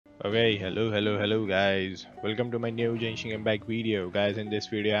Okay, hello guys. Welcome to my new Genshin MX500 video. Guys, in this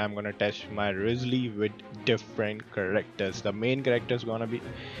video I'm gonna test my Wriothesley with different characters. The main characters gonna be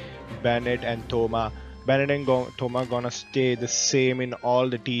Bennett and Thoma. Bennett and Thoma gonna stay the same in all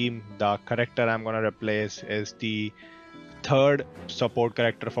the team. The character I'm gonna replace is the third support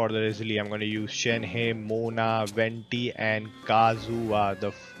character for the Wriothesley. I'm gonna use Shenhe, Mona, Venti and Kazuha,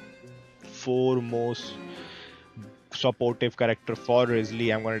 the four most supportive character for Wriothesley.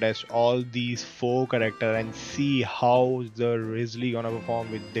 I'm gonna test all these four characters and see how the Wriothesley gonna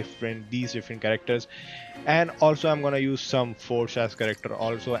perform with these different characters. And also I'm gonna use some 4-star character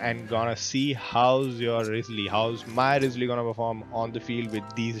also and gonna see how's my Wriothesley gonna perform on the field with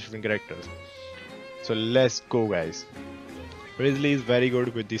these different characters. So let's go guys. Wriothesley is very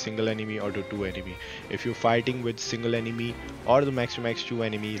good with the single enemy or the two enemy. If you're fighting with single enemy or the max to max 2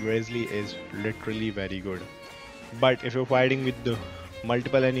 enemy, Wriothesley is literally very good. But if you're fighting with the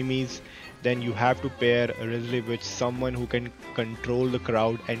multiple enemies, then you have to pair Wriothesley with someone who can control the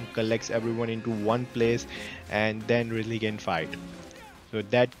crowd and collects everyone into one place, and then Wriothesley can fight. So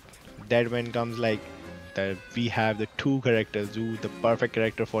that when comes like that, we have the two characters who the perfect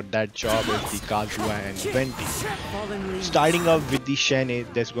character for that job is the Kazuha and Venti. Starting off with the Shane,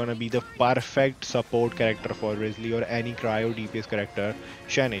 that's gonna be the perfect support character for Wriothesley or any cryo DPS character.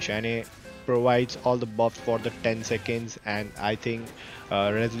 Shane provides all the buffs for the 10 seconds, and I think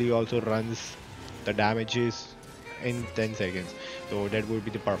Wriothesley also runs the damages in 10 seconds, so that would be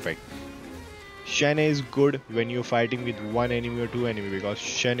the perfect. Shane is good when you're fighting with one enemy or two enemy because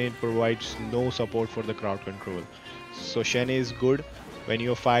Shane provides no support for the crowd control. So Shane is good when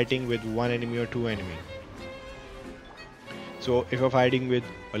you're fighting with one enemy or two enemy. So if you're fighting with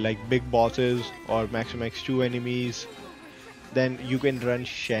like big bosses or max to max 2 enemies, then you can run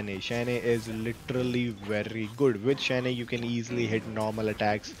Shane. Shane is literally very good. With Shane you can easily hit normal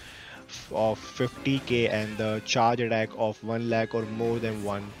attacks of 50k and the charge attack of 1 lakh or more than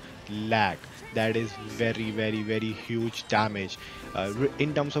 1 lakh. That is very huge damage.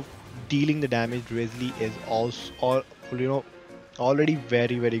 In terms of dealing the damage, Wriothesley is also already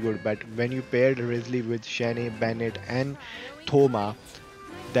very good. But when you paired Wriothesley with Shane, Bennett and Thoma,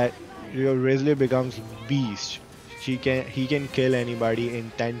 that your Wriothesley becomes beast. He can kill anybody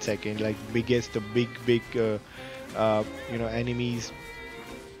in 10 seconds, like the big enemies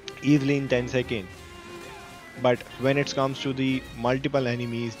easily in 10 seconds. But when it comes to the multiple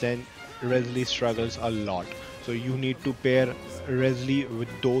enemies, then Wriothesley struggles a lot. So you need to pair Wriothesley with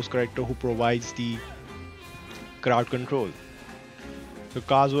those characters who provides the crowd control. So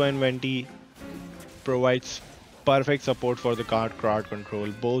Kazuha and Venti provides perfect support for the crowd control.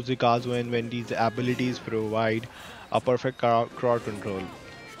 Both the Kazuha and Venti's abilities provide a perfect crowd control.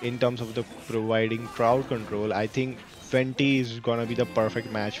 In terms of the providing crowd control, I think Venti is gonna be the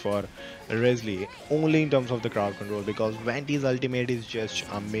perfect match for Wriothesley only in terms of the crowd control, because Venti's ultimate is just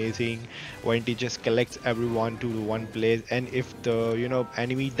amazing. Venti just collects everyone to one place, and if the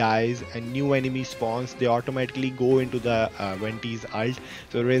enemy dies and new enemy spawns, they automatically go into the Venti's ult.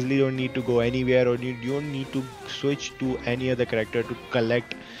 So Wriothesley don't need to go anywhere, or you don't need to switch to any other character to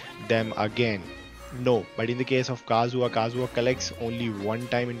collect them again. No, but in the case of Kazuha collects only one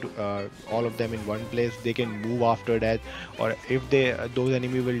time into all of them in one place. They can move after that, or if those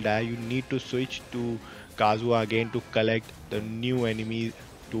enemy will die, you need to switch to Kazuha again to collect the new enemy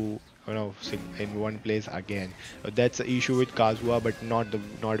to in one place again. That's the issue with Kazuha, but not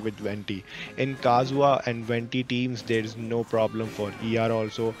with Venti. In Kazuha and Venti teams, there is no problem for ER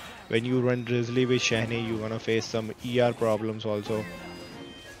also. When you run Wriothesley with Shane, you're gonna face some ER problems also,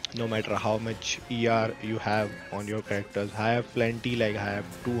 no matter how much ER you have on your characters. I have plenty, like I have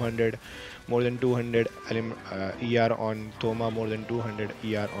more than 200 ER on Thoma, more than 200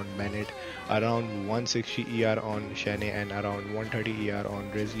 ER on Bennett, around 160 ER on Shane and around 130 ER on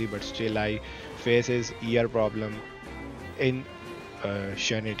Wriothesley, but still I faces ER problem in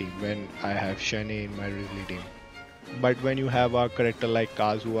Shane team when I have Shane in my Wriothesley team. But when you have a character like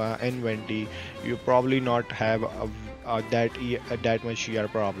Kazuha and Venti, you probably not have that much ER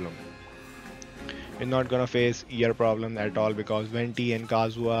problem. You're not gonna face ER problem at all, because Venti and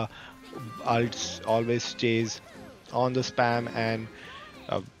Kazuha ults always stays on the spam, and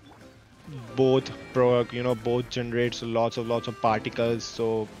both generates lots of particles.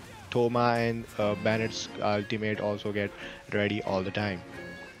 So Thoma and Bennett's ultimate also get ready all the time.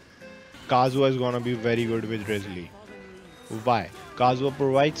 Kazuha is gonna be very good with Wriothesley. Why? Kazuha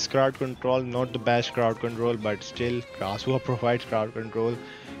provides crowd control, not the best crowd control, but still Kazuha provides crowd control.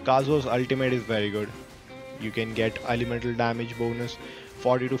 Kazuha's ultimate is very good. You can get elemental damage bonus,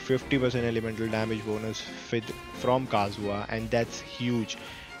 40 to 50% elemental damage bonus from Kazuha, and that's huge.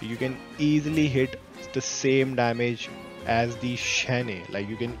 you can easily hit the same damage as the Shane. Like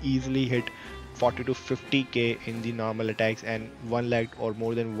you can easily hit 40 to 50k in the normal attacks and 1 lakh or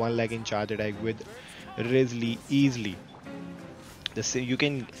more than 1 lakh in charge attack with Wriothesley easily. You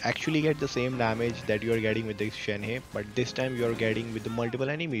can actually get the same damage that you are getting with the Shenhe, but this time you are getting with the multiple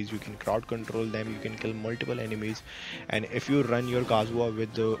enemies. You can crowd control them, you can kill multiple enemies, and if you run your Kazuha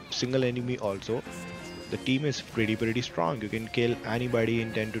with the single enemy also, the team is pretty strong. You can kill anybody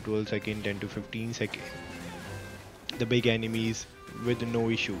in 10 to 12 seconds, 10 to 15 seconds, the big enemies with no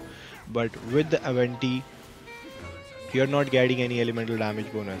issue. But with the Aventi, you're not getting any elemental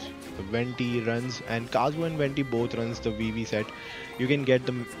damage bonus. The Venti runs, and Kazuha and Venti both runs the VV set. You can get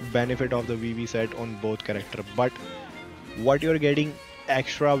the benefit of the VV set on both character, but what you're getting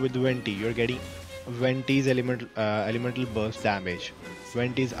extra with Venti, you're getting Venti's elemental burst damage.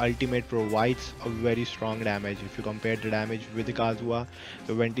 Venti's ultimate provides a very strong damage. If you compare the damage with the Kazuha,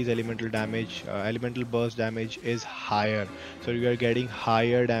 so Venti's elemental damage, elemental burst damage is higher. So you are getting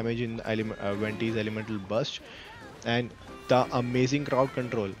higher damage in Venti's elemental burst, and the amazing crowd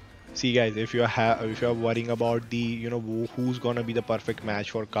control. See guys, if you're worrying about the who's gonna be the perfect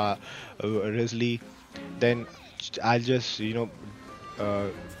match for Wriothesley, then I'll just uh,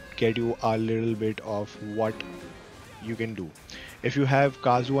 get you a little bit of what you can do. If you have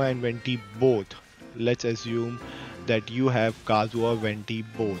Kazuha and Venti both, let's assume that you have Kazuha, Venti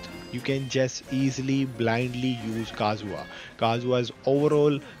both. You can just easily blindly use Kazuha.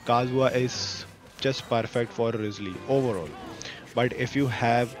 Kazuha is just perfect for Wriothesley overall. But if you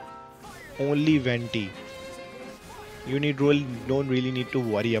have only Venti, don't really need to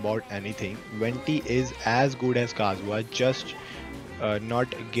worry about anything. Venti is as good as Kazuha, just not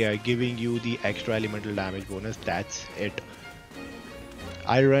giving you the extra elemental damage bonus. That's it.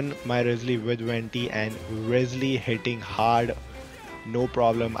 I run my Wriothesley with Venti, and Wriothesley hitting hard, no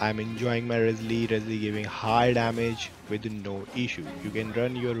problem. I'm enjoying my Wriothesley giving high damage with no issue. You can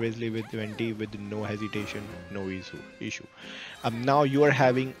run your Wriothesley with Venti with no hesitation, no issue. Now you are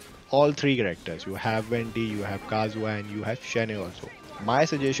having all three characters. You have Venti, you have Kazuha, and you have Shane also. My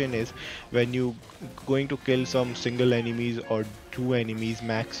suggestion is, when you going to kill some single enemies or two enemies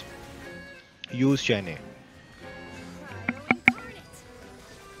max, use Shane.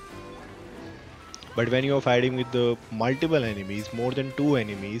 But when you're fighting with the multiple enemies, more than two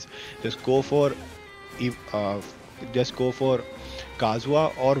enemies, just go for uh,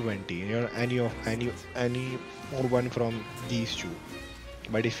 Kazuha or Venti. Any or one from these two.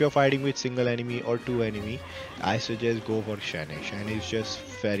 But if you're fighting with single enemy or two enemy, I suggest go for Shane. Shane is just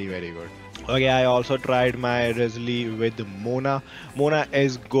very good. Okay, I also tried my Wriothesley with Mona. Mona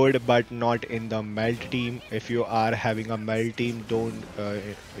is good, but not in the melt team. If you are having a melt team, don't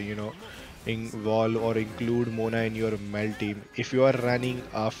involve or include Mona in your melt team. If you are running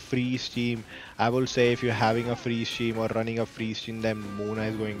a freeze team, I will say if you're having a freeze team or running a freeze team, then Mona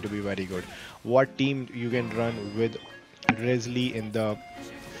is going to be very good. What team you can run with Wriothesley in the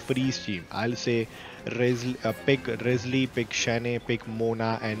freeze team? I'll say pick Wriothesley, pick Shane, pick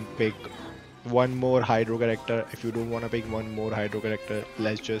Mona, and pick one more hydro character. If you don't want to pick one more hydro character,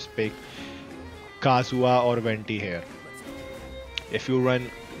 let's just pick Kazuha or Venti here. If you run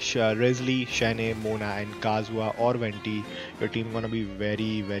Wriothesley, Shane, Mona, and Kazuha or Venti, your team gonna be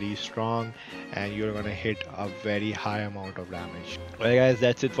very strong, and you're gonna hit a very high amount of damage. Well guys,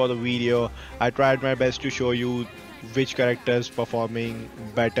 that's it for the video. I tried my best to show you which characters performing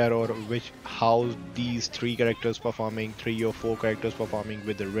better, or how these three characters performing, 3 or 4 characters performing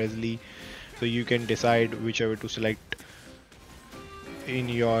with the Wriothesley, so you can decide whichever to select in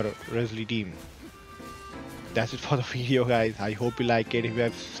your Wriothesley team. That's it for the video guys. I hope you like it. If you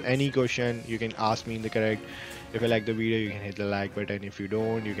have any question, you can ask me in the correct. If you like the video, you can hit the like button. If you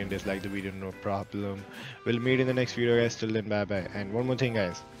don't, you can dislike the video, no problem. We'll meet in the next video guys. Till then, bye bye. And one more thing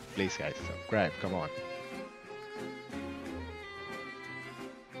guys, please guys, subscribe, come on.